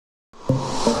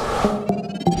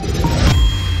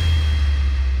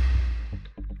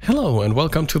Hello and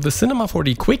welcome to the Cinema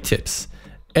 4D Quick Tips.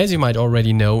 As you might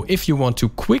already know, if you want to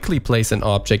quickly place an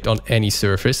object on any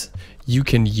surface, you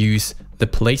can use the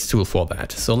Place tool for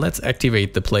that. So let's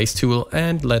activate the Place tool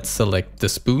and let's select the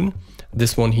spoon,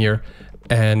 this one here,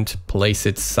 and place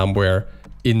it somewhere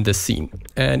in the scene.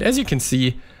 And as you can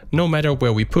see, no matter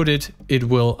where we put it, it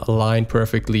will align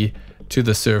perfectly to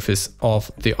the surface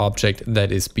of the object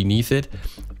that is beneath it.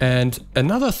 And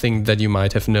another thing that you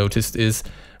might have noticed is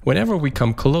whenever we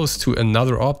come close to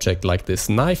another object like this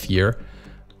knife here,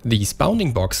 these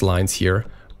bounding box lines here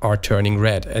are turning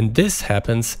red. And this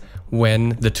happens when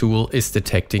the tool is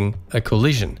detecting a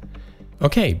collision.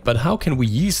 Okay, but how can we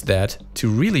use that to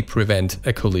really prevent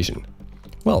a collision?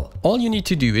 Well, all you need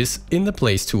to do is in the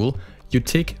Place tool, you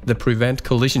tick the Prevent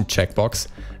Collision checkbox.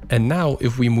 And now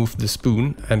if we move the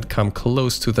spoon and come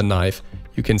close to the knife,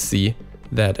 you can see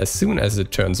that as soon as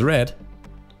it turns red,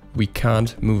 we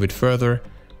can't move it further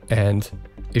and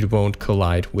it won't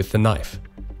collide with the knife.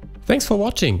 Thanks for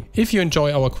watching. If you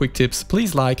enjoy our quick tips,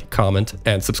 please like, comment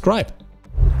and subscribe.